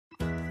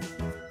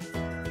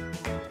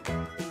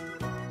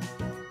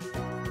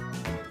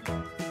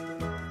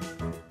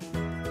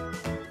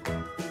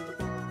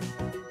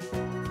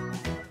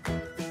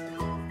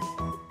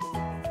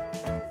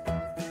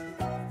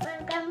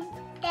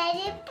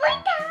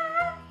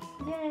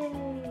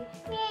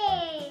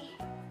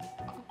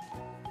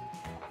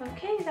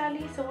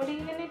Dali. So what are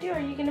you gonna do? Are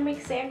you gonna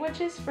make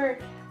sandwiches for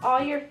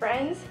all your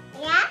friends?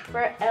 Yeah.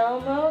 For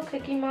Elmo,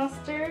 Cookie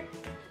Monster,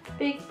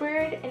 Big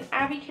Bird, and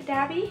Abby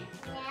Cadabby?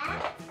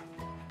 Yeah.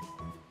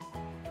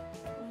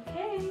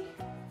 Okay.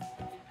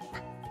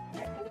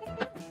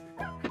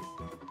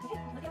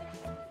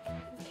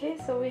 Okay,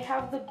 so we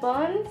have the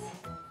buns,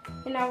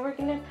 and now we're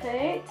gonna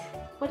put,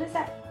 what is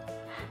that?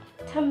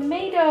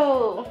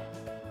 Tomato.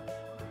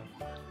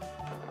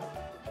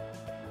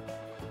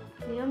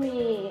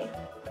 Yummy.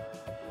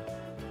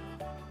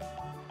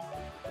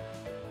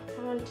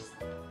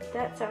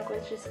 That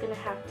sandwich is gonna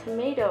have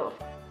tomato.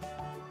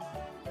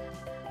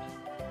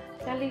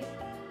 Dali,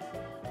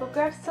 go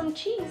grab some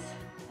cheese.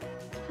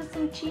 Let's put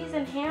some cheese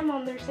and ham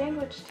on their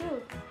sandwich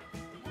too.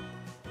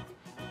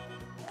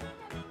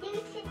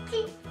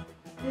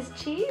 This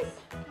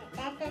cheese?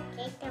 That's a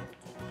potato.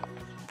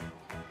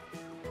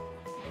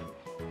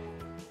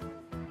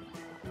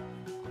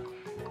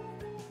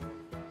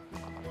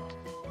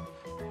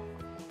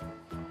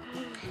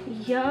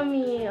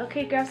 Yummy.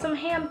 Okay, grab some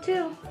ham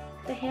too.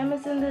 The ham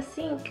is in the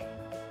sink.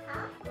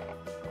 Huh?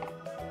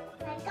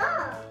 Let go.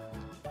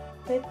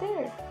 Right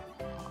there.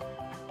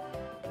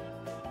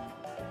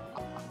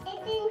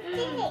 It's in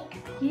thick.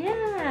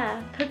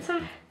 Yeah. Put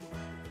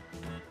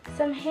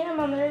some ham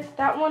on there.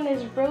 That one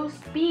is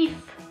roast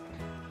beef.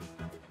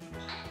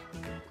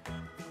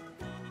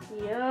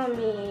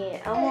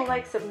 Yummy. Elmo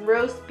likes some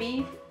roast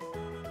beef.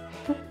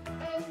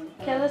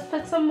 Okay, let's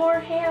put some more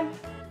ham.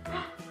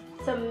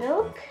 Some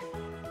milk.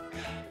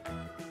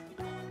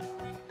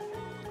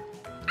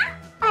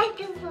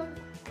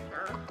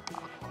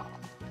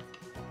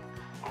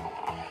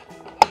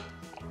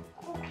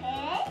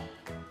 Okay.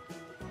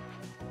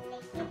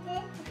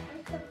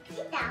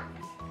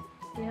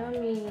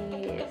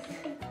 Yummy.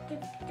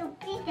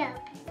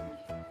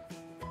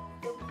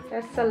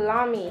 That's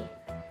salami.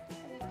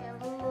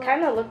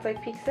 Kind of looks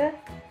like pizza.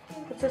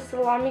 It's a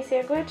salami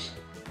sandwich.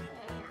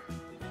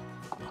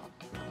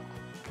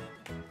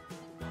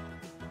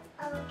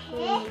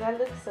 Okay. That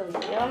looks so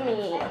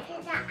yummy.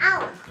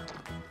 Out.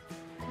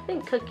 I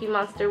think Cookie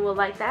Monster will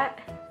like that.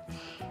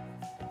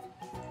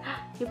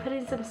 You put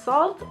in some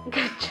salt?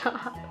 Good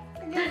job.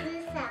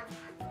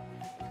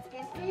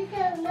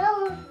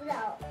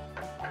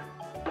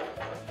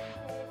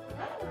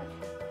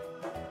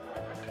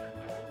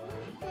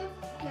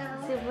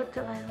 See what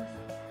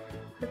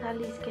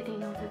Dali's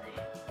getting over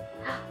there.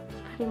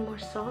 He's putting more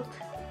salt.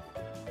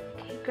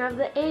 Okay, grab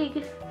the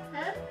egg.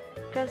 Huh?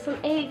 Grab some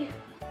egg.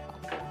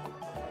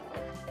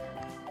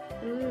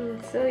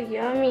 Mmm, so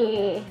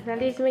yummy.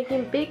 Dali's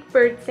making Big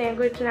Bird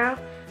sandwich now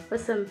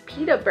with some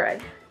pita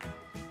bread.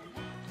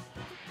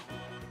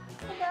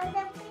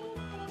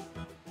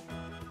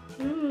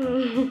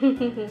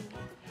 Mmm.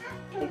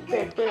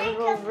 Big Bird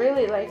will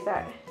really like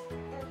that.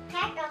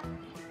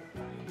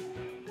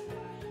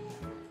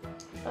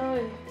 Oh,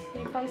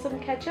 you found some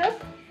ketchup?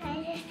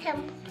 Some ketchup.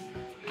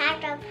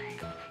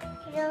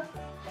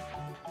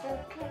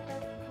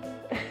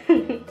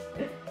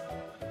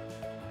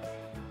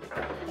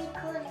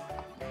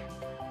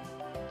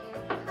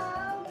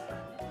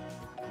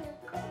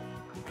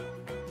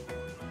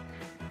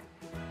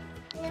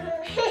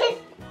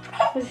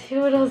 Let's see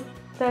what else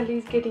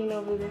Dali's getting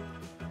over there.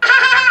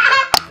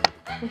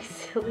 Like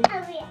silly.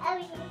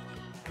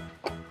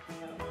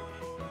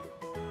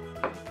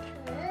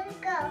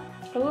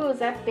 Oh, is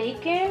that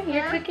bacon?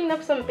 You're cooking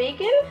up some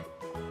bacon?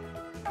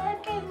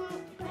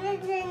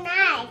 This is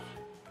nice.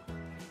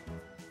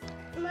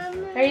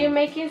 Are you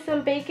making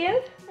some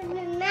bacon? This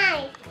is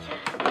nice.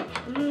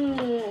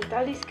 Mmm,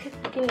 Dali's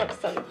cooking up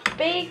some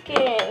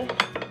bacon.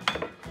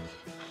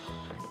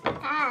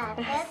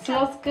 That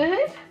smells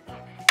good?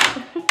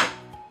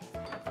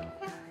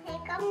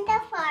 Here comes the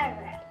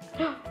fire.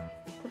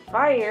 The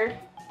fire?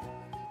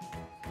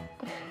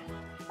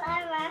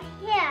 Fire right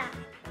here.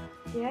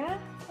 Yeah?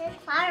 There's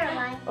fire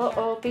right here.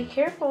 Uh-oh, be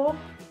careful.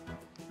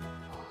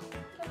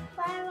 There's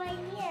fire right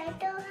here. I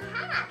don't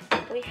have.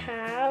 We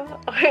have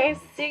our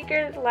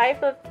Secret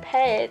Life of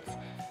Pets.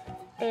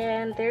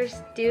 And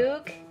there's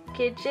Duke,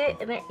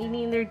 Gidget, and they're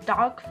eating their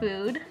dog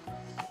food.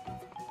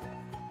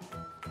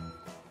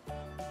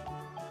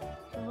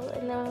 Oh,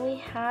 and then we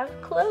have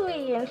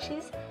Chloe, and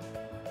she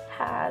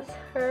has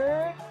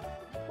her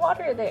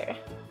water there.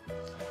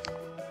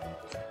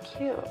 So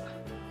cute.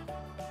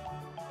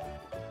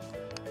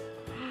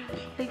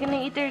 Are they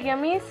gonna eat their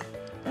yummies?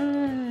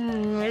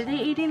 Are they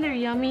eating their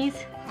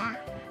yummies? Yeah.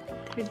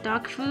 Their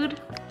dog food?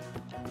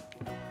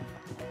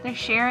 They're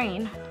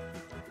sharing.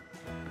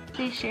 Are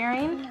they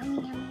sharing? Yum,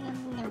 yum, yum,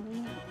 yum,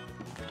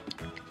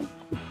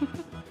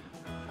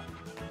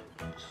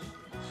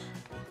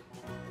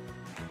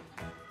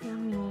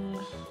 yum. Yummy.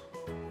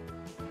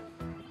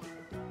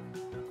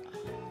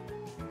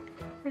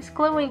 Where's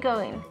Chloe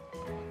going?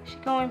 She's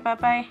going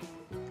bye-bye.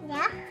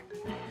 Yeah.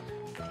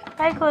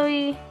 Bye,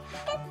 Chloe.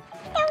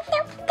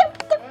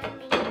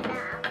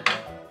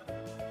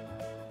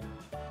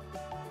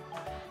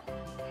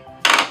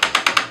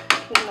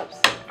 Clean up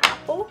some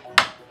apple.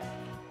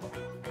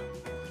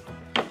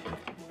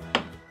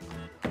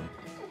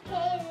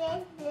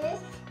 Okay,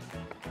 this.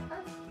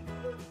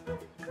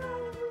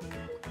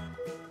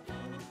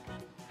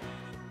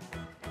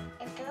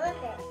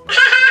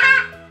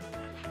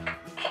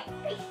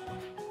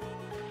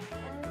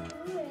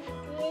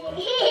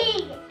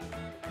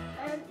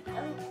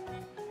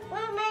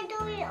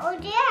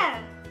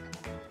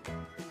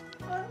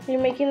 Are you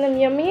making them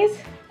yummies?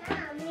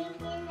 I'm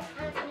making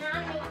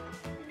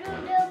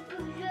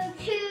a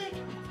shoot.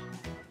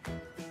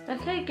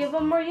 Okay, give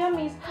them more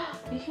yummies.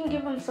 You can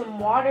give them some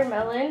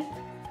watermelon.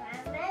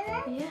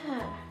 Watermelon?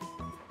 Yeah.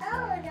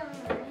 Oh,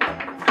 watermelon.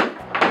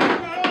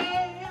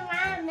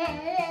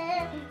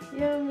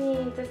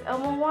 Yummy. Does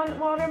Elmo want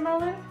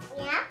watermelon?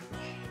 Yeah.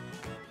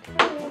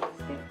 Okay,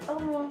 let's give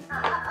Elmo.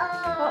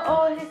 Uh-oh.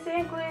 Uh-oh, his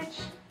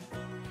sandwich.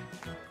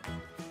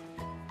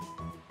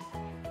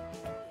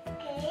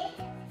 Okay.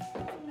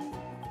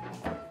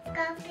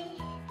 Copy.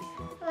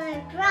 Or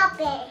drop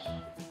it.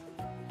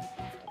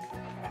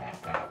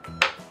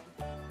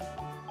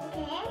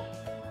 Okay.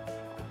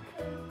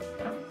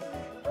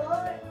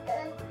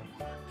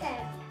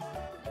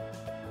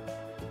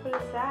 What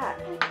is that?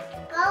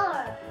 Go.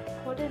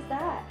 What is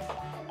that?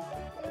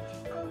 It's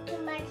Cookie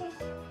Monster's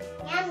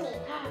yummy.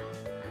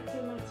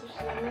 Cookie Monster's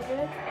yummy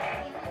good?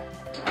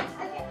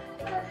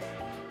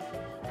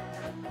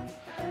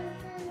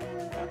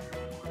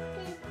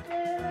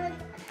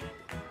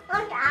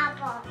 What's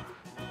apple?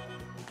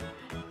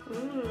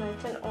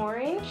 It's an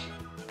orange.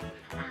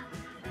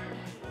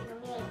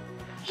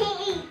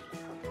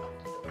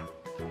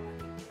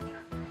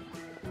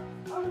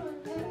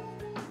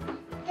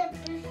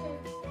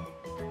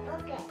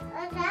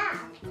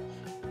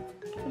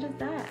 What is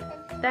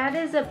that? That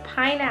is a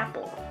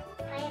pineapple.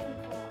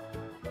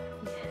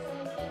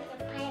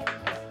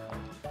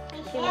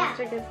 Cookie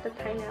Monster gets the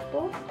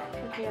pineapple.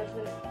 And he has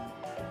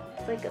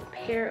it's like a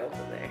pear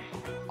over there.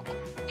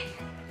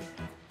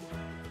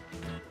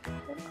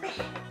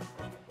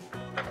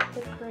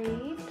 The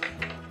grapes.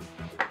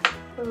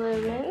 The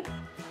lemon.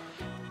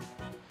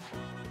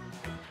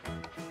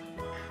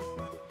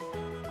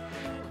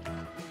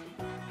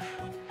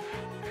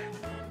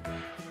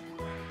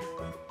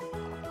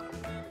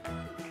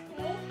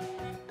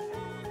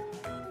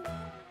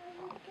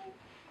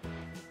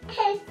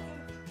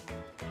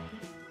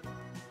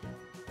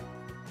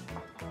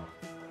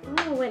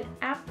 Ooh, an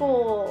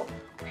apple.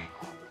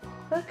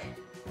 Look.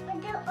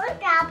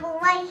 What's apple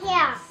right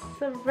here?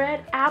 It's a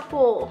red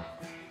apple.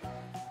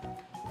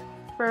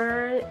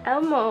 For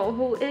Elmo,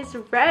 who is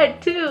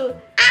red too.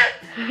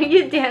 Are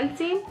you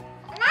dancing?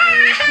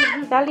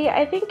 Dali,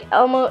 I think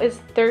Elmo is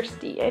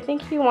thirsty. I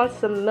think he wants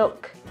some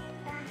milk.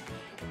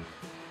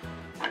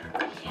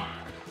 Yeah.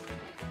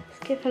 Let's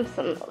give him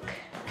some milk.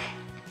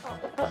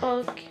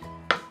 Uh-oh.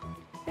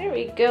 There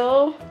we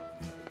go.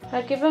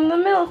 Now give him the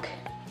milk.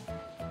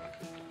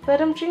 Let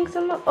him drink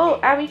some milk. Oh,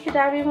 Abby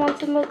Cadabby wants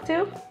some milk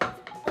too?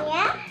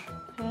 Yeah.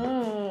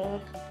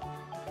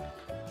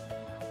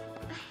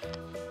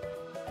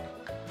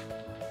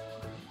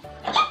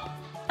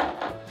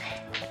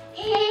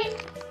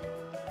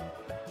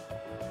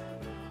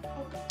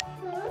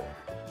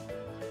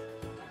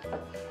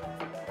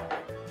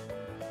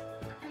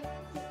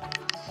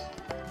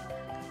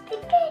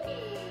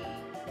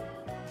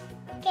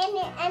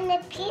 And the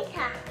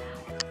pizza.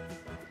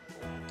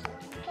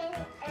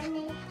 And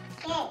the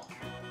cake.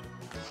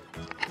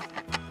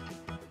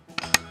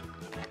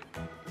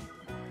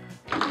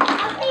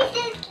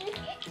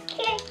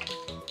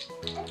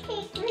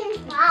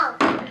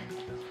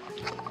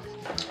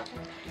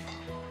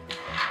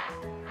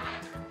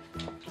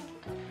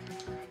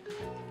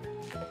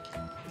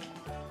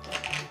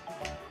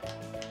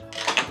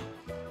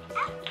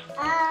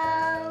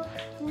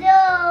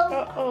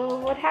 Uh-oh,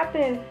 what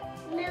happened?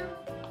 It's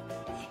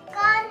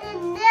got the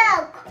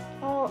milk.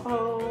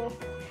 Uh-oh.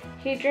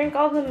 He drank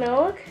all the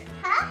milk?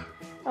 Huh?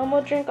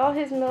 Elmo drank all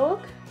his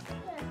milk?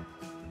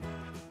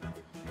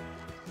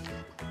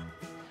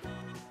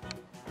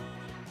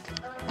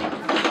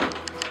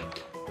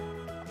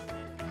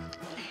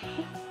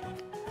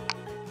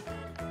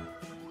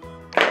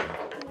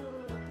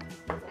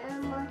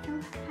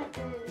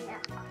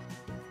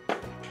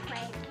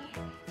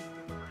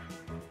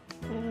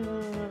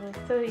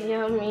 So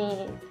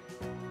yummy.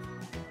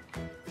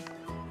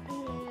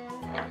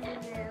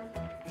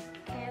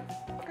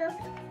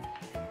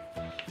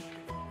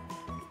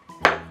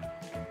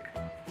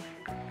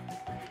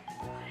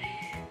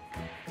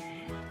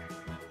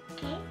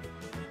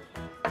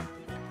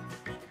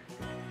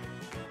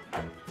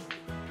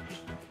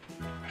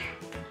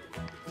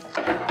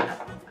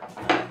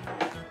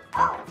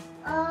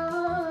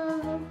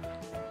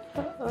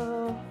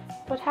 Uh-oh.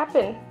 What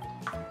happened?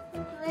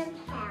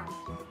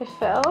 It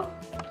fell?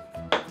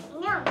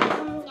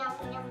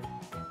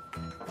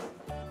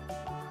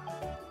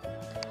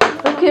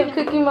 Look at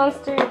Cookie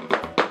Monster.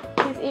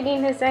 He's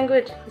eating his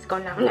sandwich. He's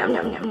going nom nom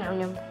nom nom nom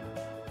nom.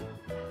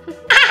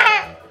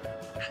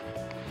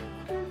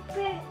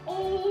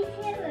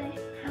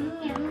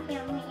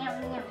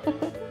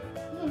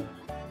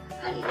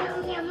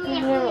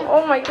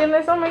 Oh my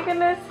goodness, oh my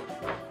goodness.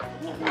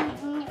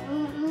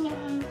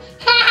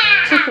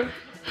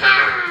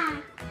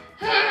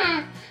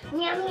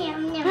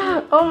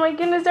 Oh my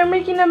goodness, they're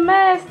making a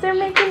mess. They're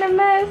making a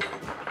mess.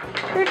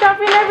 They're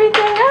dropping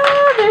everything.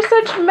 Ah, they're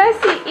such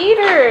messy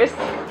eaters.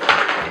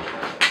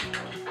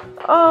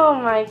 Oh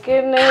my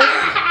goodness.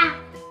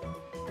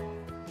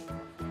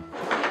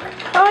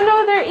 Oh Oh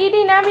no, they're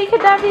eating Abby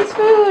Cadabby's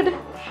food.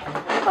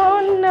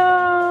 Oh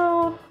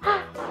no.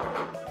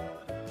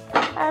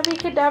 Abby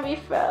Cadabby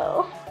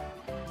fell.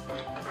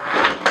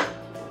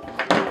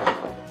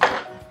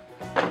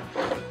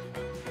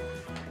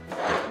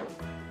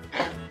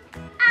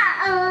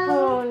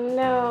 Oh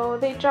no,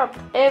 they dropped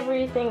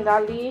everything,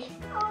 Dali.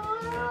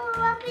 Oh,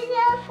 what is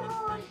that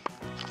food?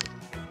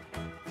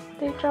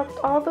 They dropped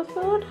all the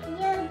food?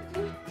 Yeah,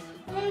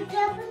 they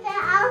dropped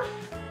the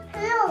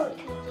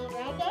food.